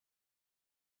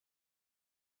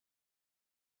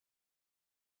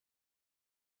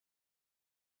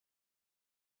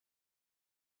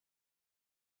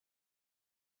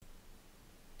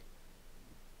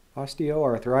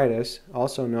Osteoarthritis,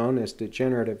 also known as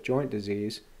degenerative joint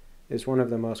disease, is one of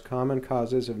the most common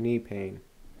causes of knee pain.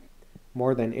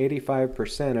 More than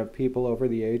 85% of people over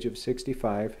the age of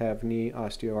 65 have knee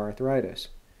osteoarthritis.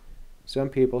 Some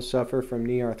people suffer from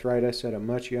knee arthritis at a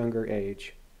much younger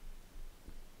age.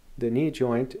 The knee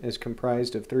joint is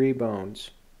comprised of three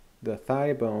bones: the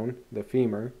thigh bone, the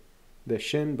femur, the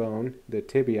shin bone, the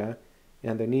tibia,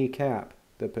 and the knee cap,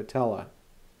 the patella.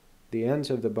 The ends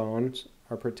of the bones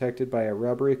are protected by a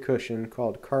rubbery cushion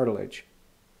called cartilage.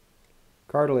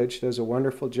 Cartilage does a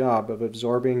wonderful job of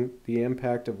absorbing the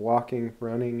impact of walking,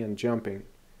 running, and jumping.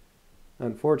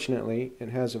 Unfortunately, it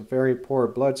has a very poor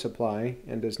blood supply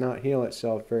and does not heal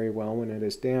itself very well when it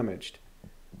is damaged.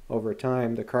 Over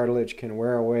time, the cartilage can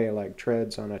wear away like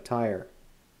treads on a tire.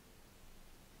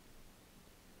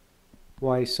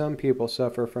 Why some people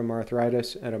suffer from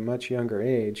arthritis at a much younger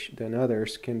age than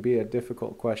others can be a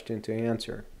difficult question to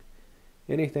answer.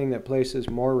 Anything that places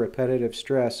more repetitive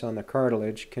stress on the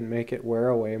cartilage can make it wear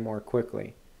away more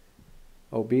quickly.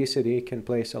 Obesity can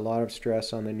place a lot of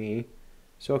stress on the knee,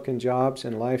 so can jobs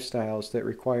and lifestyles that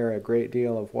require a great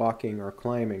deal of walking or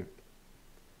climbing.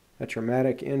 A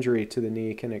traumatic injury to the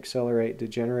knee can accelerate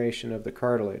degeneration of the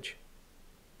cartilage.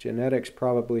 Genetics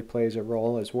probably plays a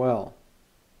role as well.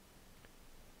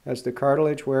 As the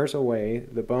cartilage wears away,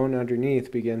 the bone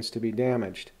underneath begins to be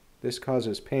damaged. This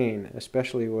causes pain,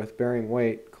 especially with bearing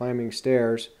weight, climbing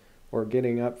stairs, or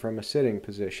getting up from a sitting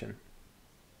position.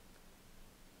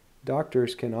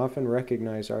 Doctors can often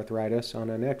recognize arthritis on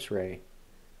an X-ray.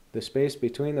 The space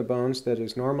between the bones that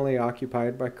is normally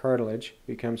occupied by cartilage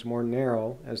becomes more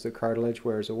narrow as the cartilage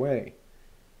wears away.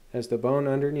 As the bone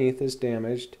underneath is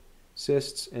damaged,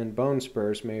 cysts and bone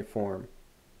spurs may form.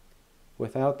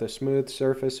 Without the smooth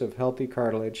surface of healthy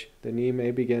cartilage, the knee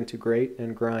may begin to grate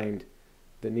and grind.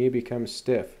 The knee becomes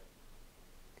stiff.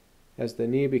 As the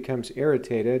knee becomes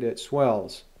irritated, it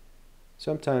swells.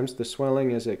 Sometimes the swelling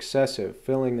is excessive,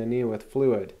 filling the knee with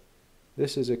fluid.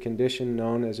 This is a condition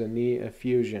known as a knee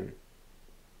effusion.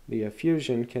 The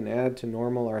effusion can add to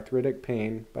normal arthritic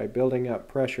pain by building up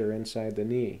pressure inside the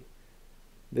knee.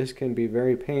 This can be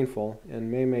very painful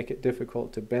and may make it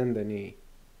difficult to bend the knee.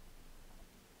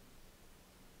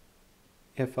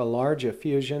 If a large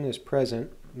effusion is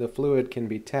present, the fluid can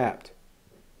be tapped.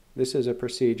 This is a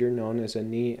procedure known as a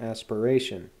knee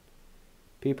aspiration.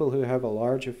 People who have a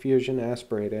large effusion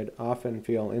aspirated often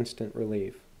feel instant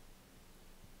relief.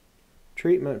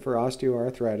 Treatment for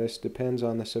osteoarthritis depends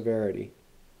on the severity.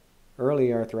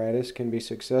 Early arthritis can be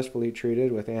successfully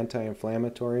treated with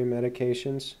anti-inflammatory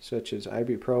medications such as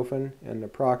ibuprofen and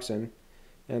naproxen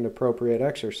and appropriate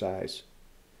exercise.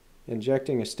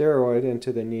 Injecting a steroid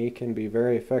into the knee can be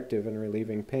very effective in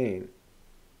relieving pain.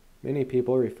 Many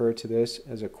people refer to this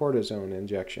as a cortisone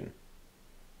injection.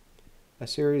 A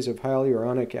series of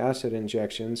hyaluronic acid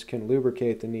injections can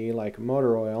lubricate the knee like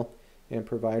motor oil and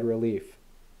provide relief.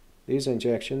 These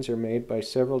injections are made by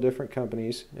several different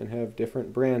companies and have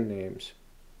different brand names.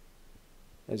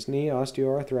 As knee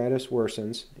osteoarthritis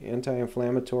worsens,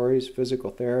 anti-inflammatories, physical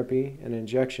therapy, and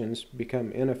injections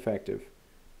become ineffective.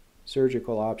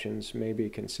 Surgical options may be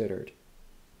considered.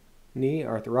 Knee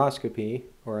arthroscopy,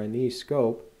 or a knee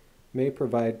scope, may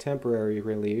provide temporary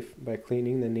relief by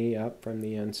cleaning the knee up from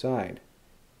the inside.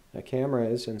 A camera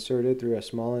is inserted through a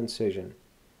small incision.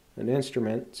 An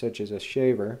instrument, such as a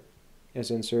shaver,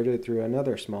 is inserted through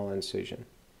another small incision.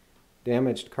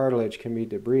 Damaged cartilage can be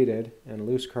debrided and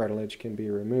loose cartilage can be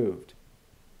removed.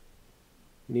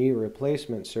 Knee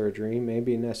replacement surgery may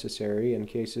be necessary in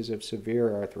cases of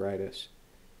severe arthritis.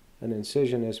 An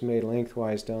incision is made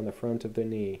lengthwise down the front of the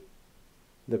knee.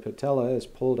 The patella is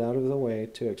pulled out of the way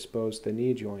to expose the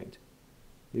knee joint.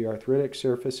 The arthritic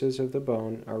surfaces of the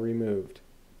bone are removed.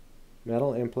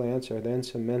 Metal implants are then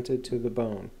cemented to the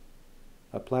bone.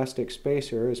 A plastic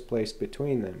spacer is placed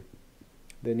between them.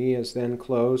 The knee is then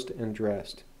closed and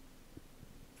dressed.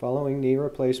 Following knee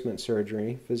replacement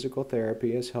surgery, physical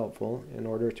therapy is helpful in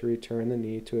order to return the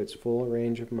knee to its full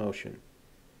range of motion.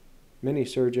 Many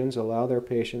surgeons allow their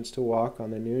patients to walk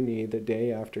on the new knee the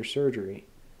day after surgery.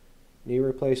 Knee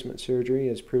replacement surgery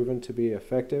is proven to be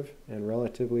effective and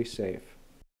relatively safe.